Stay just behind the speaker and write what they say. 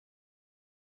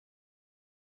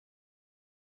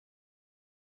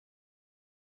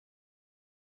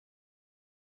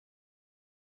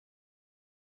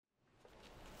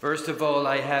First of all,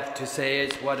 I have to say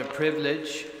it's what a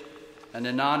privilege and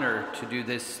an honor to do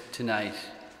this tonight.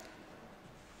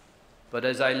 But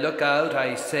as I look out,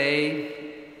 I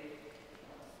say,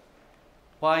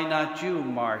 why not you,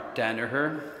 Mark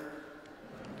Danaher?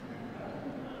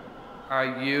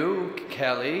 Are you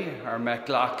Kelly or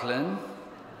McLaughlin?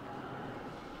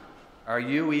 Are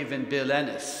you even Bill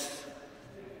Ennis?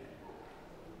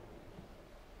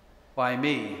 Why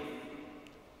me?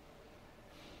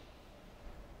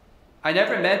 I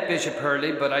never met Bishop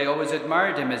Hurley, but I always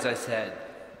admired him, as I said.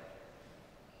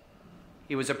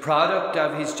 He was a product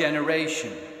of his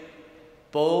generation,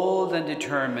 bold and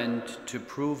determined to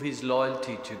prove his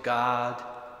loyalty to God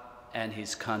and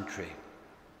his country.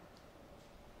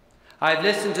 I've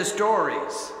listened to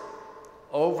stories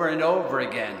over and over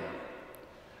again,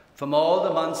 from all the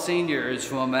Monsignors,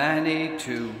 from O'Mahony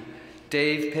to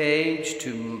Dave Page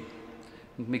to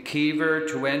McKeever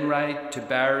to Enright to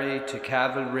Barry to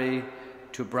Cavalry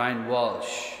to Brian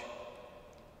Walsh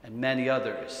and many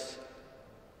others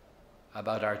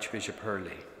about Archbishop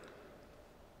Hurley.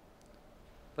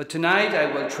 But tonight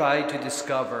I will try to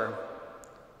discover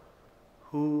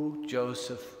who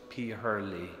Joseph P.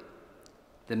 Hurley,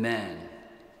 the man,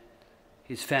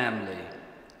 his family,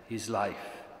 his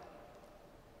life,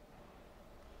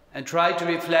 and try to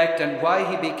reflect on why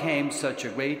he became such a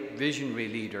great visionary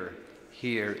leader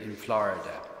here in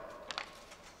Florida.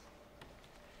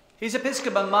 His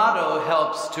Episcopal motto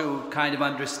helps to kind of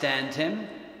understand him.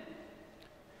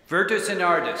 Virtus in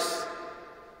artis,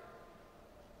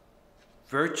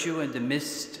 virtue in the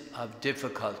midst of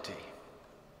difficulty.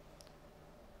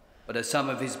 But as some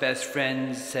of his best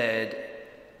friends said,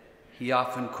 he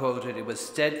often quoted, it was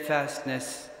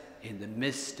steadfastness in the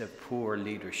midst of poor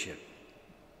leadership.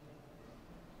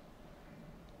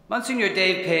 Monsignor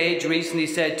Dave Page recently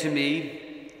said to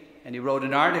me, and he wrote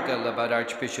an article about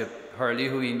Archbishop Hurley,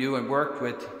 who he knew and worked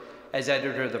with as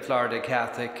editor of the Florida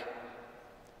Catholic.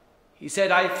 He said,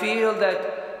 I feel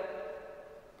that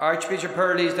Archbishop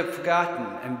Hurley is the forgotten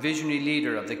and visionary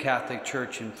leader of the Catholic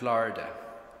Church in Florida.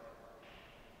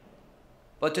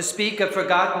 But to speak of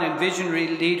forgotten and visionary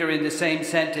leader in the same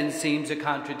sentence seems a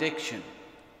contradiction.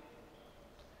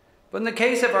 But in the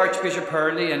case of Archbishop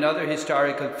Hurley and other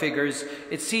historical figures,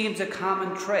 it seems a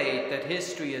common trait that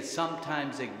history is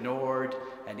sometimes ignored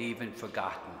and even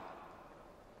forgotten.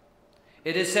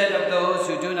 It is said of those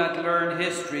who do not learn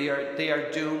history, they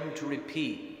are doomed to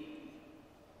repeat.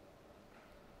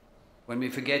 When we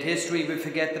forget history, we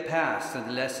forget the past and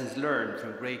the lessons learned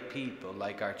from great people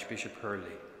like Archbishop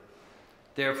Hurley.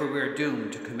 Therefore, we are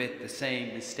doomed to commit the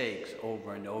same mistakes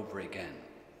over and over again.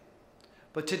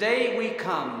 But today we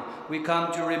come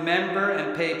to remember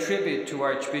and pay tribute to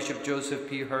Archbishop Joseph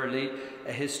P. Hurley,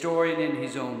 a historian in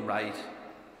his own right,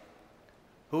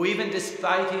 who even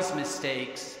despite his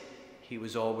mistakes, he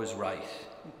was always right.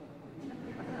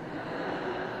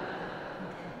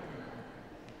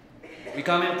 We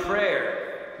come in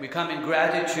prayer, we come in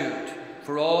gratitude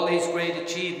for all his great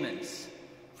achievements,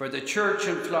 for the Church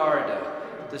in Florida,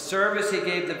 the service he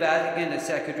gave the Vatican as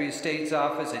Secretary of State's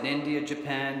office in India,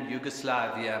 Japan,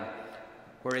 Yugoslavia,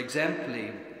 were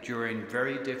exemplary during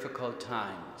very difficult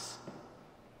times.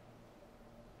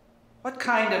 What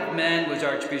kind of man was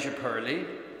Archbishop Hurley?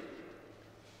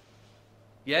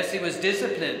 Yes, he was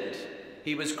disciplined,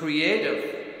 he was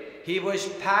creative, he was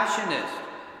passionate,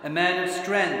 a man of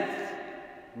strength,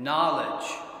 knowledge,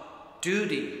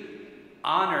 duty,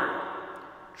 honor,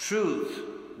 truth,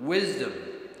 wisdom,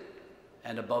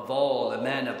 and above all, a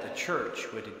man of the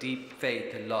Church with a deep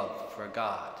faith and love for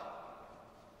God.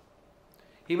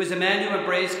 He was a man who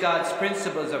embraced God's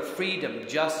principles of freedom,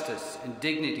 justice, and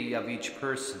dignity of each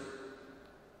person.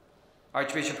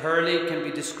 Archbishop Hurley can be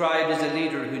described as a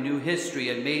leader who knew history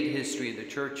and made history in the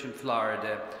Church in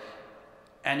Florida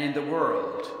and in the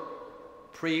world,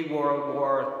 pre-World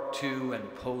War II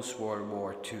and post-World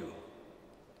War II.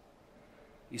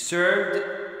 He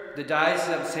served the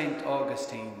Diocese of St.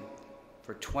 Augustine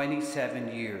for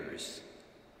 27 years,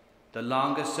 the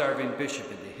longest serving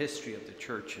bishop in the history of the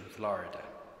Church in Florida.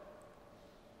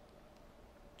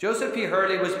 Joseph P.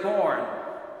 Hurley was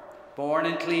born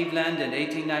in Cleveland in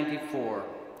 1894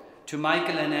 to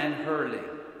Michael and Ann Hurley.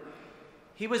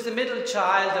 He was the middle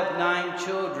child of 9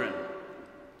 children.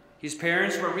 His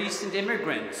parents were recent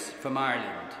immigrants from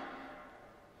Ireland,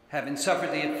 having suffered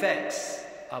the effects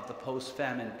of the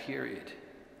post-famine period.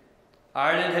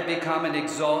 Ireland had become an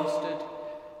exhausted,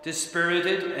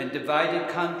 dispirited and divided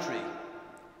country.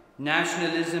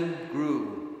 Nationalism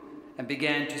grew and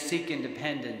began to seek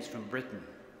independence from Britain.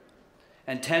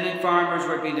 And tenant farmers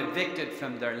were being evicted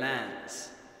from their lands,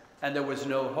 and there was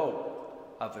no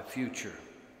hope of a future.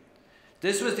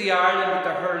 This was the Ireland that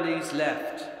the Hurleys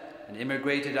left and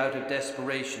immigrated out of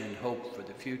desperation and hope for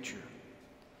the future.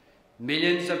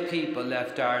 Millions of people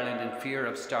left Ireland in fear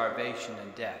of starvation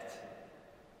and death.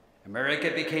 America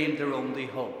became their only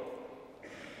hope.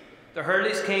 The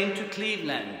Hurleys came to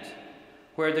Cleveland,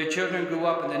 where their children grew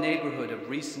up in the neighbourhood of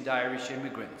recent Irish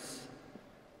immigrants.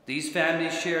 These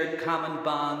families shared common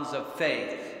bonds of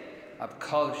faith, of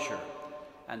culture,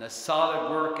 and a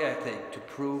solid work ethic to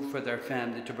provide for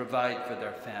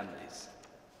their families.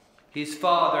 His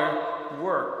father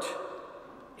worked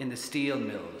in the steel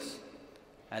mills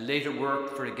and later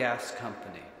worked for a gas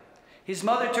company. His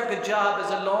mother took a job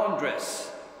as a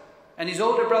laundress, and his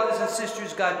older brothers and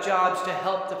sisters got jobs to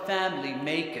help the family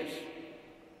make it.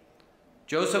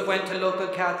 Joseph went to local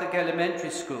Catholic elementary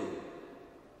school.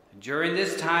 During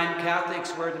this time,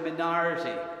 Catholics were the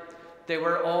minority. They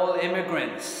were all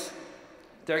immigrants.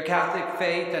 Their Catholic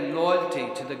faith and loyalty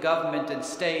to the government and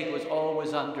state was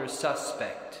always under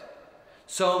suspect.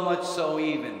 So much so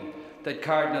even that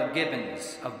Cardinal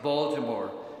Gibbons of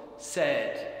Baltimore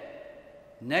said,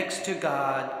 "Next to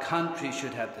God, country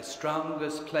should have the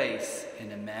strongest place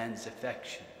in a man's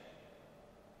affection."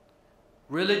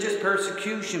 Religious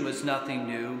persecution was nothing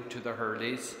new to the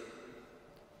Hurleys.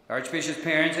 The Archbishop's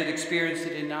parents had experienced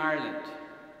it in Ireland.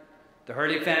 The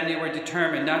Hurley family were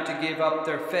determined not to give up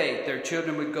their faith. Their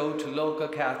children would go to local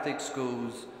Catholic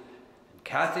schools.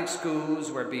 Catholic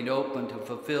schools were being opened to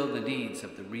fulfill the needs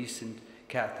of the recent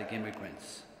Catholic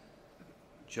immigrants.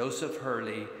 Joseph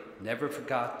Hurley never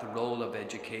forgot the role of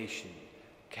education,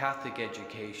 Catholic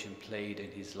education, played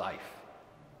in his life.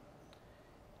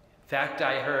 In fact,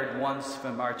 I heard once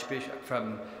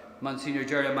from Monsignor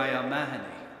Jeremiah O'Mahony.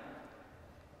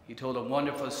 He told a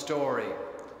wonderful story.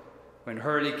 When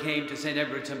Hurley came to St.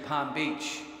 Edward's in Palm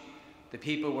Beach, the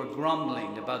people were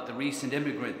grumbling about the recent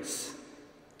immigrants.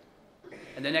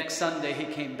 And the next Sunday he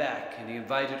came back and he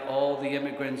invited all the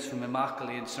immigrants from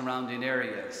Immokalee and surrounding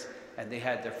areas, and they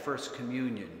had their first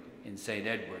communion in St.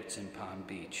 Edward's in Palm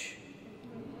Beach.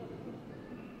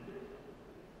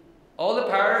 All the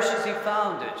parishes he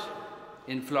founded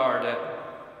in Florida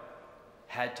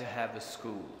had to have a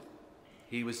school.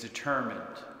 He was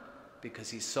determined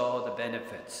because he saw the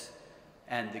benefits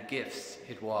and the gifts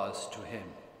it was to him.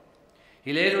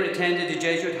 He later attended the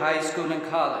Jesuit high school and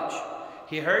college.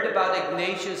 He heard about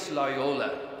Ignatius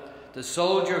Loyola, the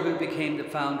soldier who became the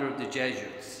founder of the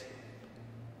Jesuits.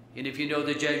 And if you know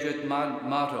the Jesuit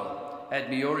motto, Ad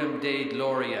Majorem Dei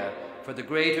Gloria, for the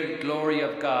greater glory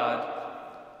of God,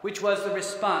 which was the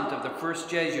response of the first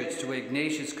Jesuits to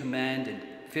Ignatius' command in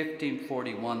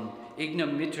 1541,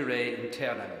 Ignum mittere in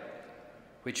terram,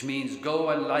 which means go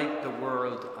and light the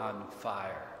world on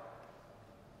fire.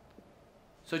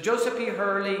 So Joseph P.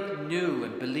 Hurley knew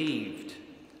and believed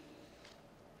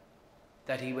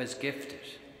that he was gifted.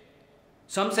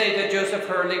 Some say that Joseph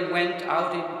Hurley went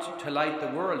out to light the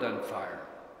world on fire.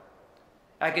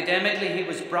 Academically, he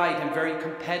was bright and very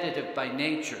competitive by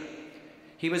nature.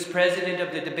 He was president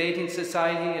of the Debating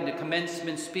Society and the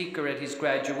commencement speaker at his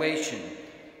graduation.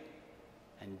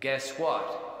 And guess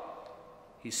what?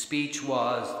 His speech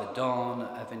was the dawn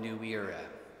of a new era.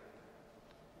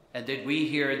 And did we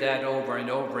hear that over and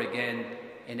over again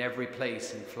in every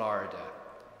place in Florida?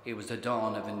 It was the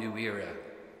dawn of a new era.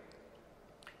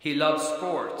 He loved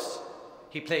sports.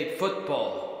 He played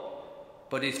football,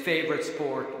 but his favorite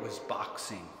sport was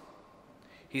boxing.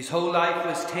 His whole life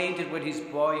was tainted with his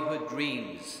boyhood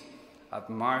dreams of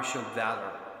martial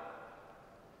valor.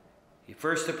 He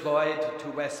first deployed to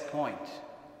West Point,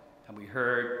 and we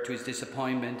heard to his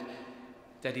disappointment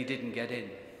that he didn't get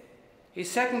in. His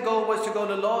second goal was to go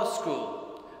to law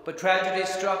school, but tragedy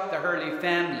struck the Hurley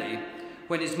family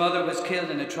when his mother was killed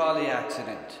in a trolley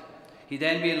accident. He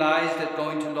then realized that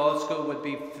going to law school would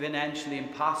be financially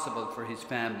impossible for his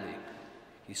family.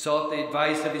 He sought the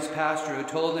advice of his pastor, who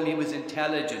told him he was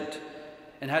intelligent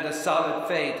and had a solid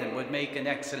faith and would make an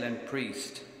excellent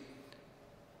priest.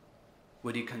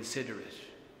 Would he consider it?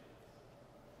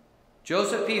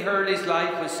 Joseph P. Hurley's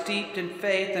life was steeped in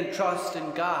faith and trust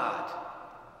in God.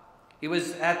 It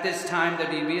was at this time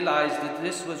that he realized that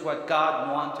this was what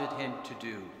God wanted him to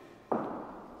do.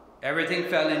 Everything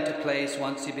fell into place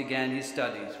once he began his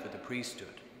studies for the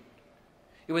priesthood.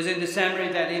 It was in the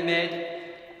seminary that he met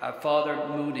Father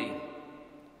Mooney,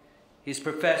 his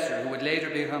professor, who would later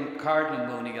become Cardinal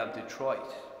Mooney of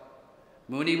Detroit.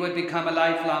 Mooney would become a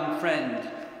lifelong friend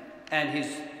and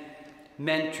his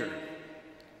mentor.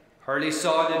 Hurley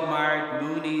saw and admired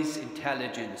Mooney's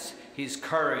intelligence, his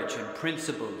courage and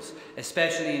principles,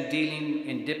 especially in dealing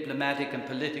in diplomatic and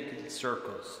political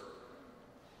circles.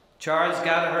 Charles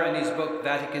Gallagher, in his book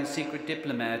Vatican's Secret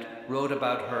Diplomat, wrote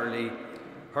about Hurley,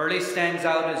 Hurley stands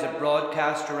out as a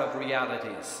broadcaster of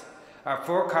realities, a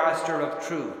forecaster of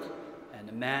truth, and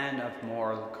a man of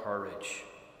moral courage.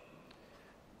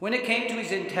 When it came to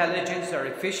his intelligence or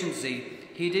efficiency,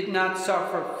 he did not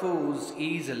suffer fools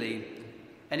easily,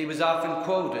 and he was often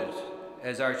quoted,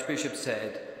 as Archbishop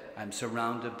said, "I'm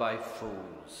surrounded by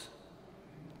fools."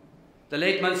 The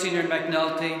late Monsignor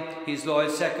McNulty, his loyal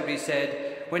secretary,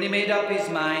 said, when he made up his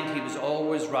mind, he was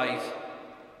always right,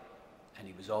 and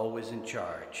he was always in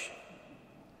charge.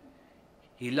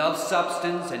 He loved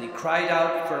substance, and he cried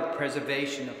out for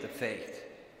preservation of the faith.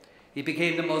 He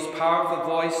became the most powerful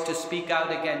voice to speak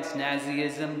out against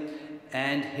Nazism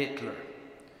and Hitler.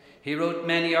 He wrote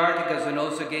many articles and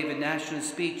also gave a national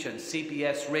speech on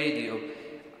CBS radio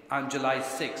on July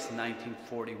 6,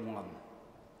 1941,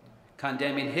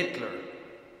 condemning Hitler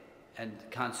and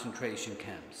concentration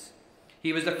camps.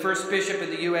 He was the first bishop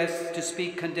in the US to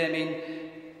speak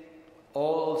condemning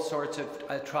all sorts of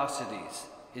atrocities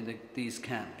in these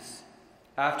camps.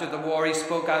 After the war, he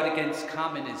spoke out against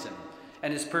communism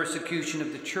and his persecution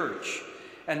of the church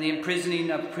and the imprisoning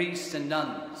of priests and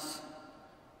nuns.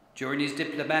 During his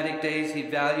diplomatic days, he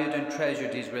valued and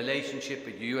treasured his relationship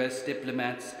with US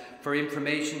diplomats for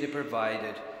information they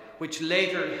provided, which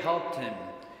later helped him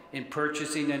in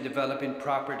purchasing and developing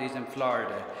properties in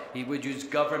Florida. He would use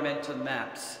governmental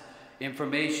maps,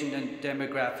 information and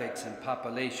demographics and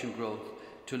population growth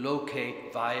to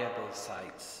locate viable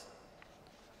sites.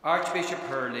 Archbishop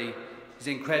Hurley, his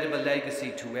incredible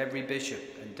legacy to every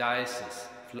bishop and diocese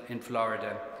in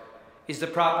Florida, is the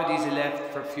properties he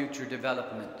left for future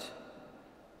development.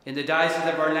 In the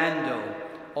Diocese of Orlando,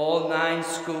 all 9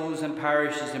 schools and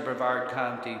parishes in Brevard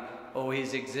County owe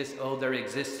their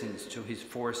existence to his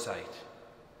foresight.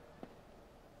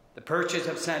 The purchase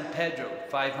of San Pedro,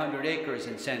 500 acres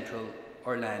in central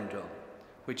Orlando,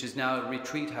 which is now a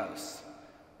retreat house.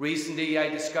 Recently, I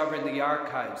discovered in the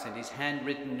archives in his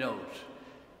handwritten note,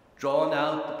 drawn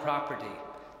out the property,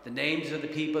 the names of the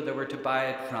people that were to buy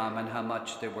it from and how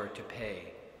much they were to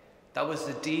pay. That was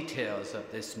the details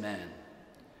of this man.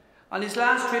 On his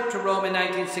last trip to Rome in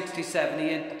 1967,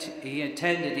 he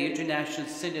attended the International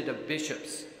Synod of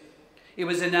Bishops. It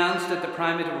was announced that the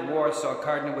Primate of Warsaw,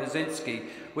 Cardinal Wyszynski,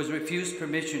 was refused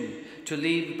permission to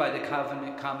leave by the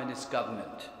communist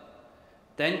government.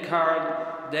 Then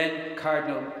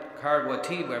Cardinal Karl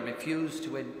Wojtyła refused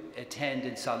to attend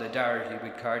in solidarity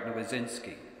with Cardinal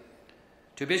Wyszynski.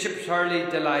 To Bishop Hurley's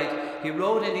delight, he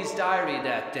wrote in his diary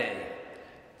that day,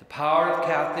 "The power of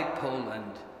Catholic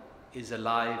Poland is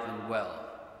alive and well."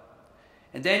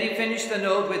 And then he finished the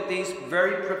note with these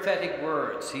very prophetic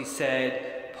words. He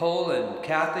said, "Poland,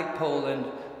 Catholic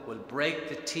Poland, will break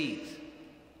the teeth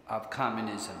of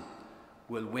communism,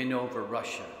 will win over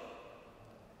Russia."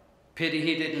 Pity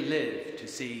he didn't live to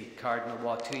see Cardinal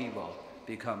Wojtyła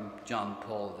become John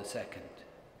Paul II.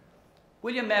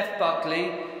 William F.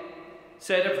 Buckley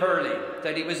said of Hurley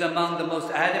that he was among the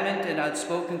most adamant and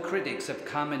outspoken critics of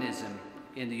communism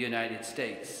in the United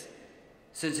States,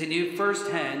 since he knew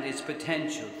firsthand its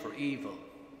potential for evil.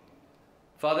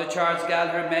 Father Charles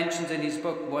Gallagher mentions in his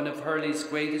book one of Hurley's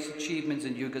greatest achievements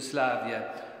in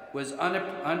Yugoslavia was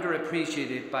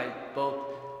underappreciated by both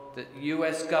the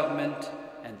US government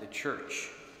and the church.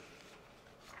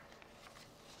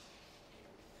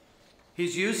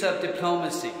 His use of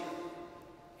diplomacy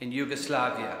in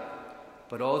Yugoslavia,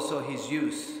 but also his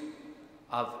use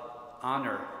of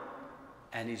honor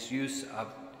and his use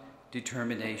of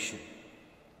determination.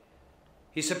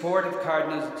 His support of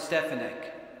Cardinal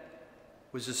Stefanek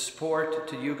was a support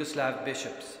to Yugoslav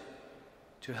bishops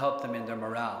to help them in their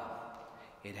morale.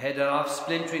 It headed off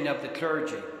splintering of the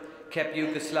clergy, kept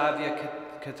Yugoslavia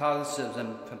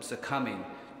Catholicism from succumbing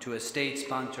to a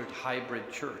state-sponsored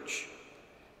hybrid church.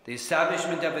 The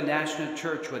establishment of a national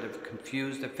church would have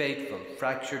confused the faithful,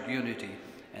 fractured unity,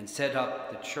 and set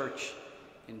up the church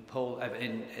in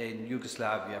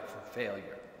Yugoslavia for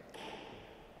failure.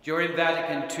 During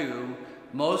Vatican II,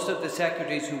 most of the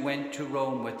secretaries who went to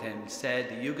Rome with him said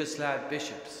the Yugoslav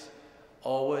bishops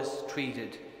always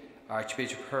treated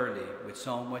Archbishop Hurley with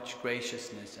so much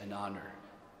graciousness and honor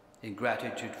in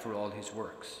gratitude for all his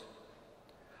works.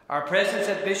 Our presence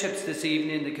at Bishops this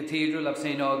evening in the Cathedral of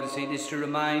St. Augustine is to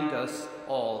remind us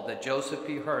all that Joseph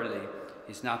P. Hurley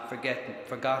is not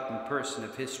forgotten person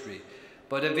of history,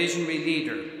 but a visionary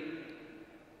leader.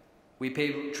 We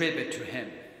pay tribute to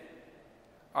him.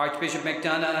 Archbishop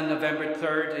McDonough on November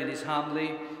 3rd in his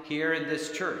homily here in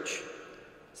this church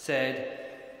said,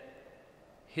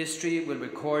 "History will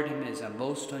record him as a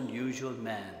most unusual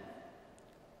man,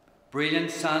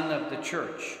 brilliant son of the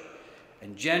church,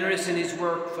 and generous in his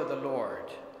work for the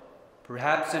Lord,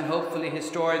 Perhaps and hopefully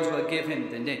historians will give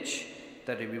him the niche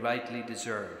that he rightly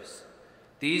deserves.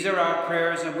 These are our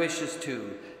prayers and wishes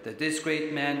too, that this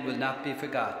great man will not be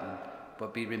forgotten,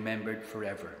 but be remembered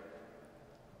forever.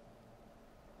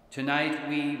 Tonight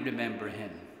we remember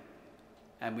him,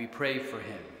 and we pray for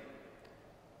him,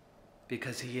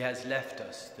 because he has left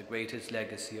us the greatest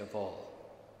legacy of all.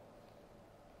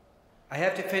 I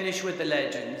have to finish with the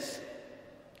legends,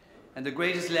 and the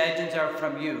greatest legends are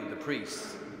from you, the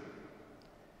priests.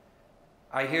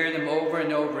 I hear them over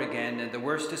and over again, and the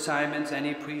worst assignments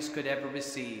any priest could ever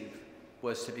receive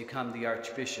was to become the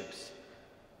Archbishop's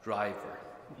driver.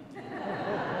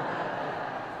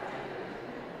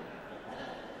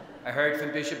 I heard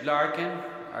from Bishop Larkin,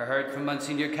 I heard from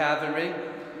Monsignor Cavalry,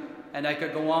 and I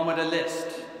could go on with a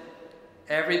list.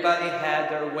 Everybody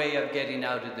had their way of getting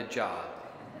out of the job.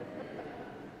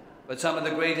 But some of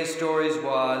the greatest stories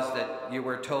was that you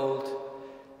were told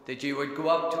that you would go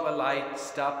up to a light,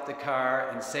 stop the car,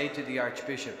 and say to the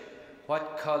Archbishop,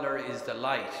 "What color is the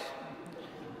light?"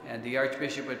 And the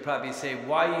Archbishop would probably say,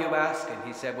 "Why are you asking?"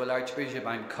 He said, "Well, Archbishop,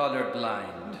 I'm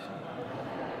colorblind."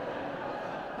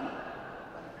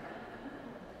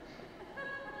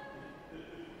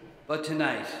 But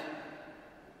tonight,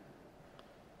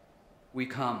 we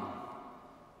come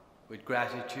with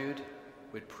gratitude,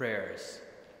 with prayers,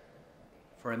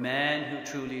 for a man who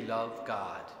truly loved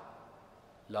God,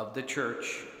 loved the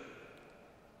church,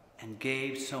 and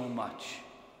gave so much.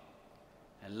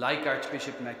 And like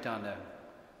Archbishop MacDonagh,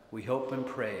 we hope and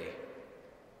pray,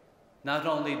 not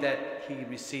only that he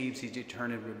receives his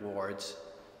eternal rewards,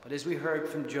 but as we heard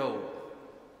from Job,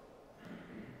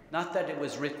 not that it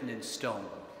was written in stone,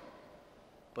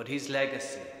 but his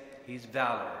legacy, his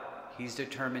valor, his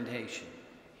determination,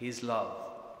 his love,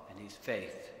 and his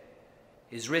faith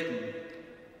is written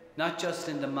not just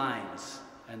in the minds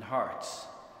and hearts,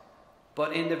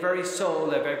 but in the very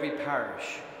soul of every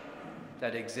parish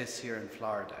that exists here in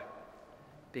Florida.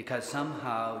 Because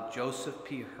somehow Joseph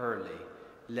P. Hurley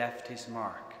left his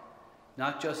mark,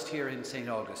 not just here in St.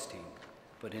 Augustine,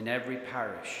 but in every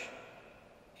parish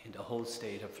in the whole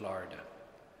state of Florida.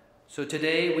 So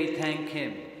today we thank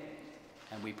him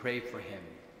and we pray for him,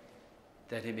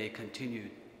 that he may continue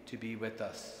to be with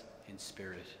us in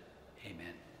spirit.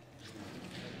 Amen.